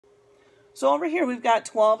So over here we've got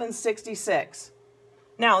 12 and 66.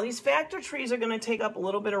 Now these factor trees are going to take up a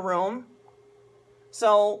little bit of room.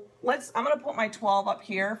 So I'm going to put my 12 up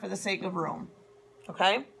here for the sake of room.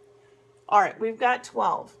 Okay? All right, we've got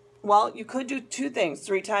 12. Well, you could do two things.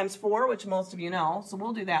 3 times 4, which most of you know, so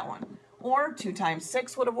we'll do that one. Or 2 times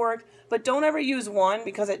 6 would have worked, but don't ever use 1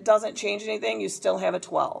 because it doesn't change anything. You still have a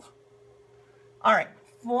 12. All right,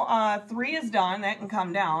 3 is done. That can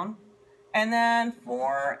come down. And then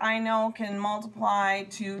 4, I know, can multiply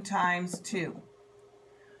 2 times 2.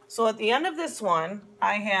 So at the end of this one,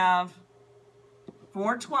 I have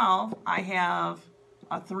 412. I have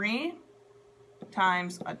a 3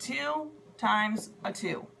 times a 2 times a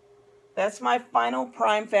 2. That's my final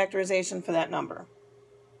prime factorization for that number.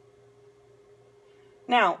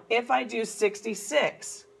 Now, if I do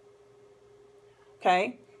 66,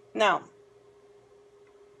 okay, now,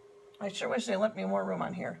 I sure wish they left me more room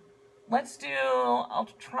on here. I'll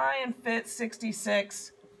try and fit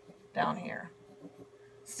 66 down here.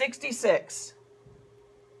 66.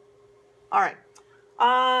 All right.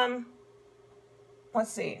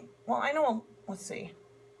 Let's see. Well, let's see.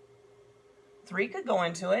 3 could go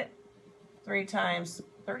into it. 3 times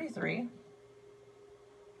 33.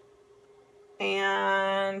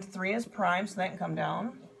 And 3 is prime, so that can come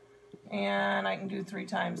down. And I can do 3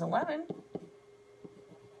 times 11.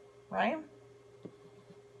 Right?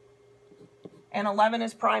 And 11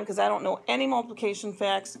 is prime because I don't know any multiplication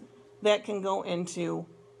facts that can go into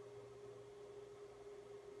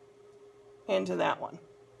that one.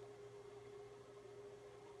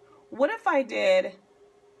 What if I did,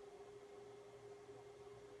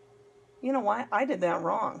 you know what? I did that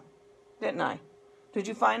wrong, didn't I? Did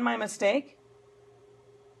you find my mistake?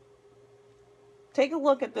 Take a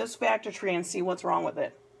look at this factor tree and see what's wrong with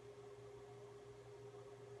it.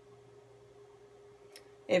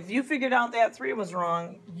 If you figured out that 3 was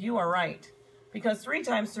wrong, you are right. Because 3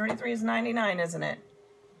 times 33 is 99, isn't it?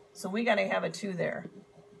 So we got to have a 2 there.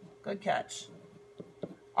 Good catch.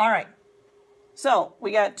 All right. So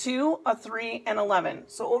we got 2, a 3, and 11.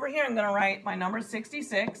 So over here I'm going to write my number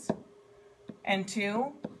 66 and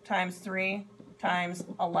 2 times 3 times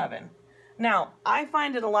 11. Now, I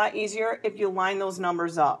find it a lot easier if you line those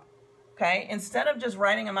numbers up. Okay? Instead of just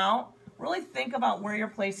writing them out, really think about where you're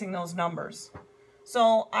placing those numbers.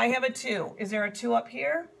 So I have a 2. Is there a 2 up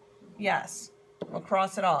here? Yes. We'll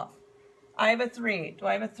cross it off. I have a 3. Do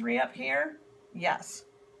I have a 3 up here? Yes.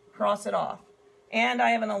 Cross it off. And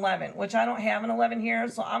I have an 11, which I don't have an 11 here,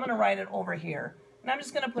 so I'm going to write it over here. And I'm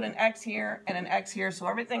just going to put an X here and an X here, so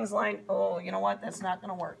everything's lined. Oh, you know what? That's not going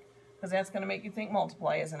to work, because that's going to make you think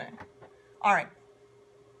multiply, isn't it? All right.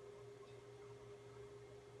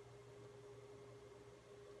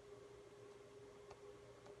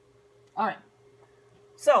 All right.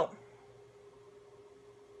 So,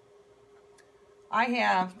 I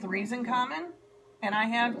have 3's in common, and I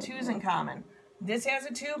have 2's in common. This has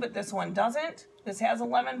a 2, but this one doesn't. This has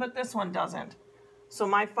 11, but this one doesn't. So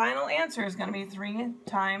my final answer is going to be 3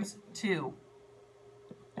 times 2.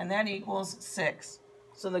 And that equals 6.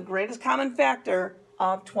 So the greatest common factor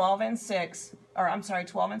of 12 and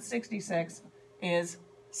 66 is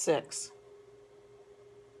 6.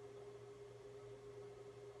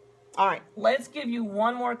 All right, let's give you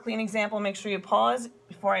one more clean example. Make sure you pause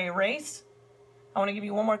before I erase. I want to give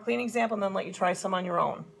you one more clean example and then let you try some on your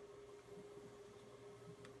own.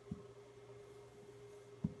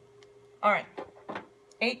 All right,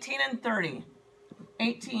 18 and 30.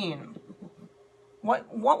 18.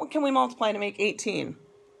 What can we multiply to make 18?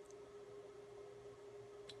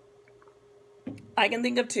 I can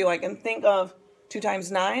think of 2. I can think of 2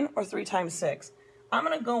 times 9 or 3 times 6. I'm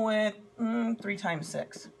going to go with 3 times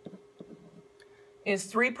 6. Is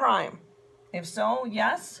 3 prime? If so,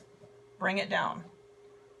 yes, bring it down.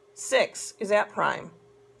 6, is that prime?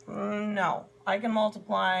 No. I can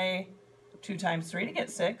multiply 2 times 3 to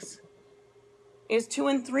get 6. Is 2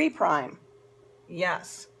 and 3 prime?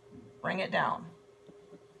 Yes. Bring it down.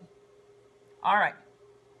 All right.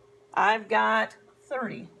 I've got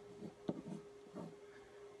 30.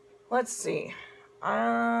 Let's see.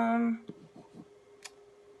 I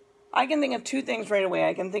can think of 2 things right away.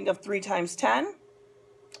 I can think of 3 times 10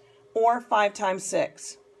 or 5 times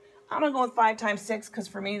 6. I'm going to go with 5 times 6 because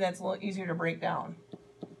for me that's a little easier to break down.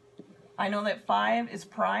 I know that 5 is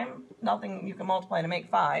prime. Nothing you can multiply to make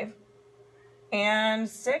 5. And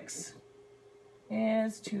 6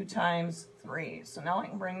 is 2 times 3. So now I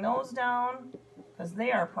can bring those down because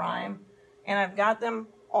they are prime. And I've got them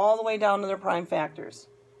all the way down to their prime factors.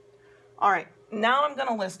 All right, now I'm going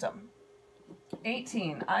to list them.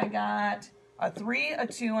 18, I got a 3, a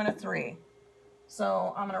 2, and a 3.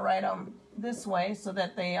 So I'm going to write them this way so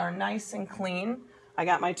that they are nice and clean. I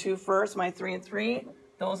got my 2 first, my 3 and 3.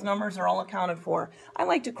 Those numbers are all accounted for. I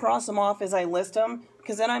like to cross them off as I list them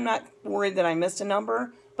because then I'm not worried that I missed a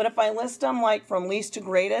number. But if I list them like from least to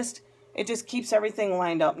greatest, it just keeps everything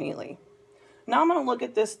lined up neatly. Now I'm going to look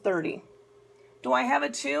at this 30. Do I have a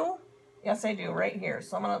 2? Yes, I do, right here.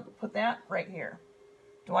 So I'm going to put that right here.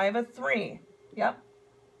 Do I have a 3? Yep,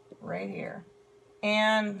 right here.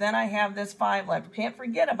 And then I have this 5 left. Can't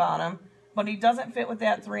forget about him, but he doesn't fit with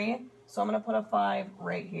that 3. So I'm going to put a 5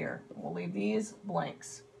 right here. We'll leave these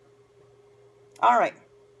blanks. All right,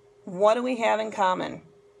 what do we have in common?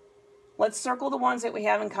 Let's circle the ones that we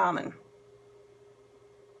have in common.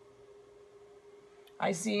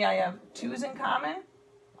 I see I have 2's in common.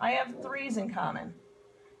 I have 3's in common.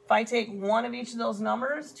 If I take one of each of those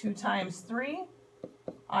numbers, 2 times 3,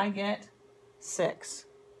 I get 6.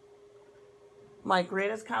 My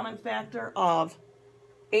greatest common factor of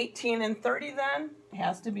 18 and 30 then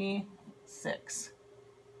has to be 6.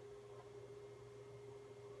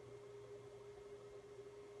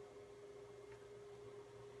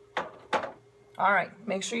 All right,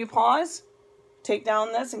 make sure you pause, take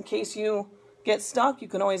down this in case you get stuck. You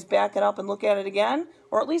can always back it up and look at it again,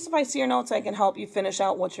 or at least if I see your notes, I can help you finish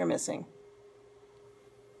out what you're missing.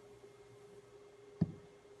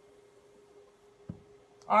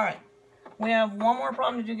 All right, we have one more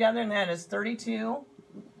problem to do together, and that is 32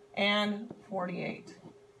 and 48.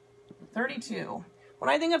 32. When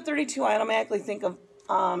I think of 32, I automatically think of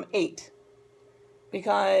 8,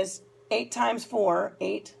 because 8 times 4,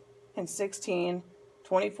 8 and 16,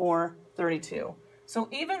 24, 32. So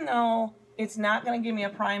even though it's not going to give me a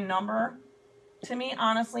prime number, to me,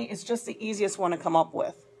 honestly, it's just the easiest one to come up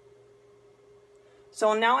with.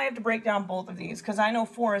 So now I have to break down both of these, because I know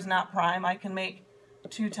 4 is not prime. I can make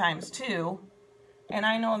 2 times 2, and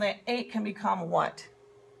I know that 8 can become what?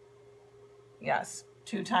 Yes,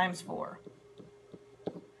 2 times 4.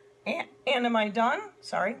 And am I done?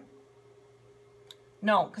 Sorry.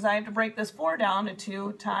 No, because I have to break this 4 down to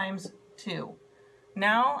 2 times 2.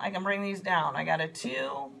 Now I can bring these down. I got a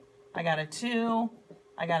 2, I got a 2,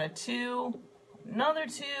 I got a 2, another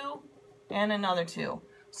 2, and another 2.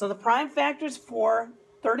 So the prime factors for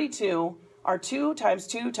 32 are 2 times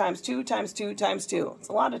 2 times 2 times 2 times 2. It's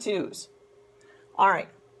a lot of 2's. All right,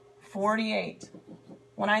 48.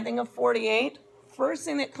 When I think of 48, first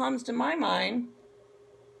thing that comes to my mind,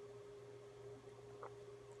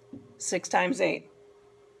 6 times 8.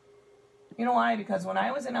 You know why? Because when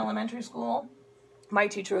I was in elementary school, my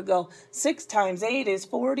teacher would go, 6 times 8 is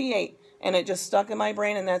 48. And it just stuck in my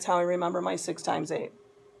brain, and that's how I remember my 6 times 8.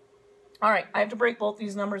 All right, I have to break both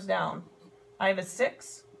these numbers down. I have a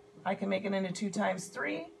 6. I can make it into 2 times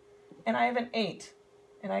 3. And I have an 8.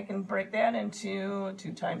 And I can break that into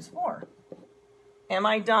 2 times 4. Am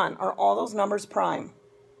I done? Are all those numbers prime?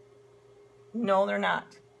 No, they're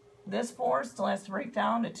not. This 4 still has to break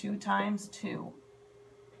down to 2 times 2.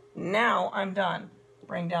 Now I'm done.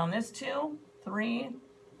 Bring down this 2, 3,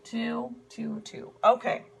 2, 2, 2.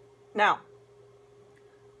 Okay, now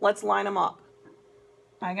let's line them up.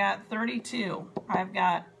 I got 32. I've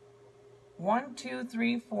got 1, 2,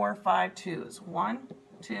 3, 4, 5 2's. 1,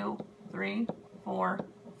 2, 3, 4,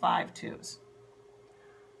 5 2's.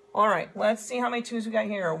 All right, let's see how many 2's we got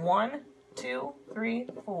here. 1, 2, 3,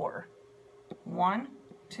 4. 1,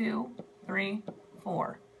 2, 3,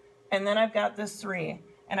 4. And then I've got this 3.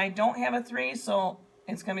 And I don't have a 3, so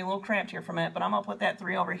it's going to be a little cramped here for a minute, but I'm going to put that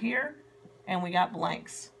 3 over here, and we got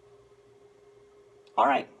blanks. All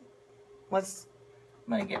right, I'm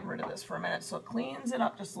going to get rid of this for a minute so it cleans it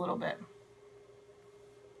up just a little bit.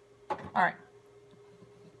 All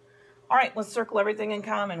right, let's circle everything in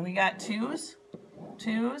common. We got 2's,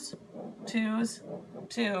 2's, 2's,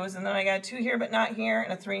 2's, and then I got a 2 here but not here,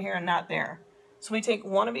 and a 3 here and not there. So we take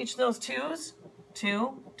one of each of those 2's,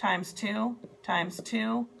 2 times 2 times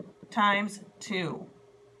 2 times 2.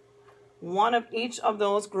 One of each of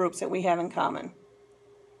those groups that we have in common.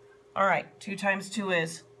 All right, 2 times 2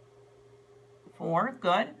 is 4,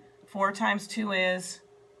 good. 4 times 2 is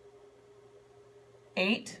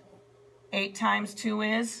 8. 8 times 2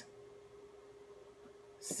 is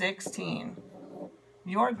 16.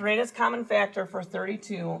 Your greatest common factor for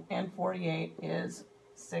 32 and 48 is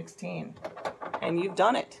 16. And you've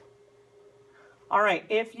done it. All right,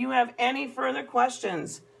 if you have any further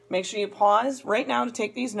questions, make sure you pause right now to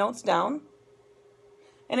take these notes down.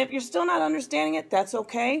 And if you're still not understanding it, that's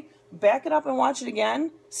okay. Back it up and watch it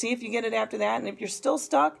again. See if you get it after that. And if you're still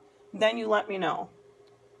stuck, then you let me know.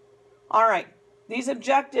 All right, these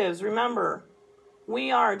objectives, remember,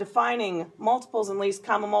 we are defining multiples and least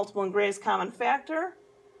common multiple and greatest common factor.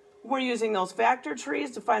 We're using those factor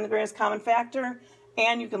trees to find the greatest common factor,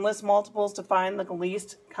 and you can list multiples to find the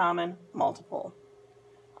least common multiple.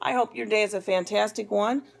 I hope your day is a fantastic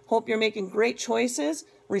one. Hope you're making great choices,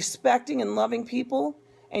 respecting and loving people,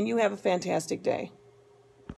 and you have a fantastic day.